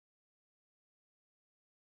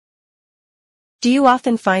Do you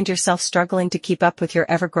often find yourself struggling to keep up with your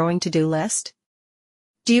ever-growing to-do list?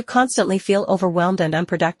 Do you constantly feel overwhelmed and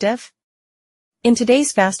unproductive? In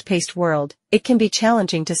today's fast-paced world, it can be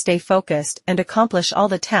challenging to stay focused and accomplish all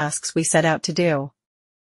the tasks we set out to do.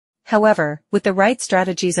 However, with the right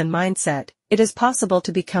strategies and mindset, it is possible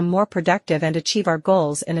to become more productive and achieve our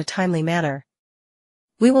goals in a timely manner.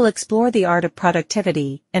 We will explore the art of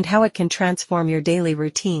productivity and how it can transform your daily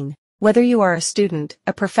routine. Whether you are a student,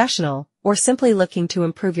 a professional, or simply looking to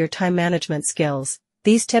improve your time management skills,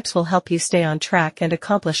 these tips will help you stay on track and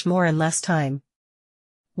accomplish more in less time.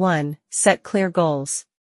 1. Set clear goals.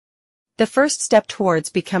 The first step towards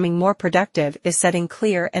becoming more productive is setting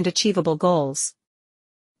clear and achievable goals.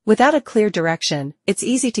 Without a clear direction, it's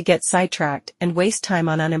easy to get sidetracked and waste time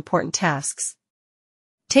on unimportant tasks.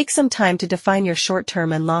 Take some time to define your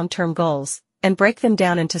short-term and long-term goals, and break them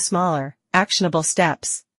down into smaller, actionable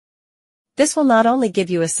steps. This will not only give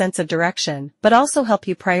you a sense of direction, but also help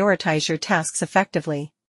you prioritize your tasks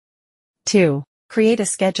effectively. 2. Create a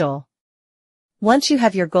schedule. Once you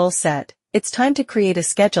have your goal set, it's time to create a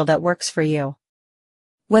schedule that works for you.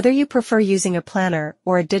 Whether you prefer using a planner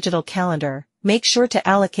or a digital calendar, make sure to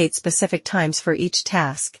allocate specific times for each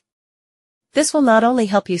task. This will not only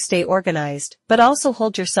help you stay organized, but also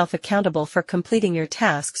hold yourself accountable for completing your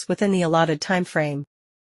tasks within the allotted time frame.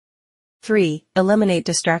 3. Eliminate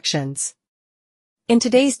distractions. In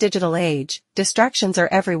today's digital age, distractions are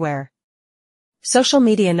everywhere. Social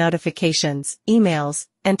media notifications, emails,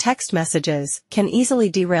 and text messages can easily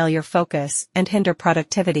derail your focus and hinder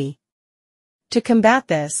productivity. To combat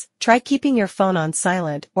this, try keeping your phone on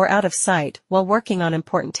silent or out of sight while working on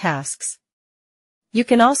important tasks. You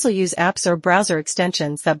can also use apps or browser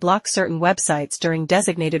extensions that block certain websites during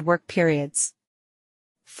designated work periods.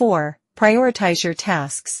 4. Prioritize your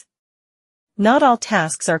tasks. Not all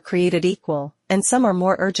tasks are created equal, and some are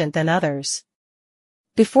more urgent than others.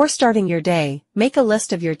 Before starting your day, make a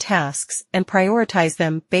list of your tasks and prioritize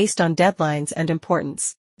them based on deadlines and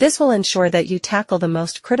importance. This will ensure that you tackle the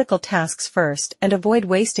most critical tasks first and avoid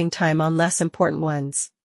wasting time on less important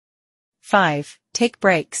ones. 5. Take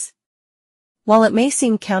breaks. While it may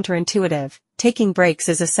seem counterintuitive, taking breaks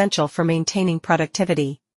is essential for maintaining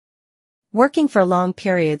productivity. Working for long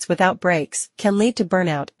periods without breaks can lead to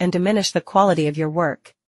burnout and diminish the quality of your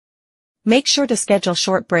work. Make sure to schedule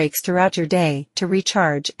short breaks throughout your day to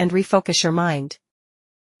recharge and refocus your mind.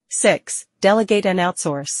 6. Delegate and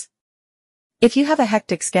outsource. If you have a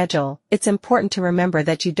hectic schedule, it's important to remember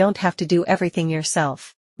that you don't have to do everything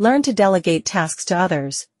yourself. Learn to delegate tasks to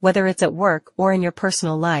others, whether it's at work or in your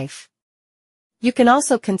personal life. You can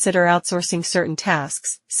also consider outsourcing certain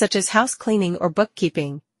tasks, such as house cleaning or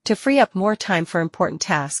bookkeeping, to free up more time for important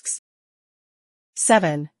tasks.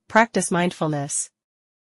 7. Practice mindfulness.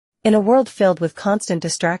 In a world filled with constant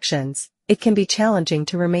distractions, it can be challenging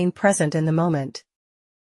to remain present in the moment.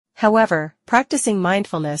 However, practicing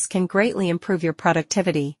mindfulness can greatly improve your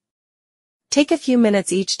productivity. Take a few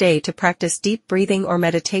minutes each day to practice deep breathing or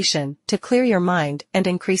meditation to clear your mind and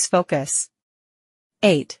increase focus.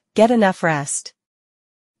 8. Get enough rest.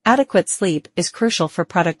 Adequate sleep is crucial for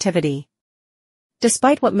productivity.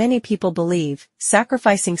 Despite what many people believe,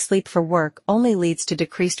 sacrificing sleep for work only leads to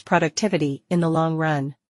decreased productivity in the long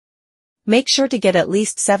run. Make sure to get at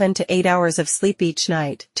least 7 to 8 hours of sleep each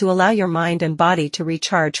night to allow your mind and body to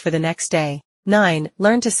recharge for the next day. 9.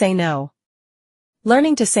 Learn to say no.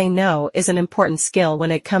 Learning to say no is an important skill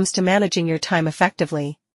when it comes to managing your time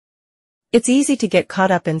effectively. It's easy to get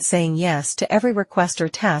caught up in saying yes to every request or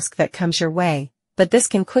task that comes your way, but this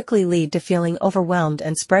can quickly lead to feeling overwhelmed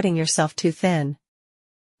and spreading yourself too thin.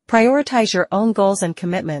 Prioritize your own goals and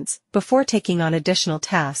commitments before taking on additional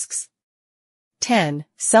tasks. 10.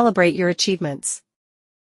 Celebrate your achievements.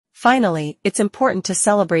 Finally, it's important to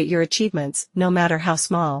celebrate your achievements, no matter how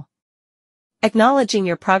small. Acknowledging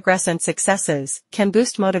your progress and successes can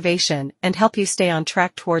boost motivation and help you stay on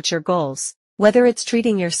track towards your goals. Whether it's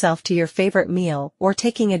treating yourself to your favorite meal or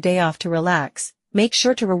taking a day off to relax, make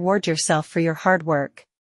sure to reward yourself for your hard work.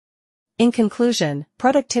 In conclusion,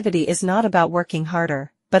 productivity is not about working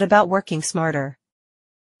harder, but about working smarter.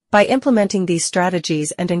 By implementing these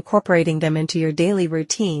strategies and incorporating them into your daily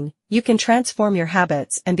routine, you can transform your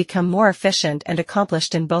habits and become more efficient and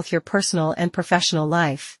accomplished in both your personal and professional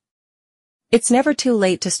life. It's never too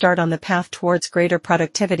late to start on the path towards greater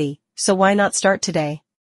productivity, so why not start today?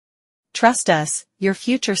 Trust us, your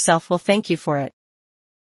future self will thank you for it.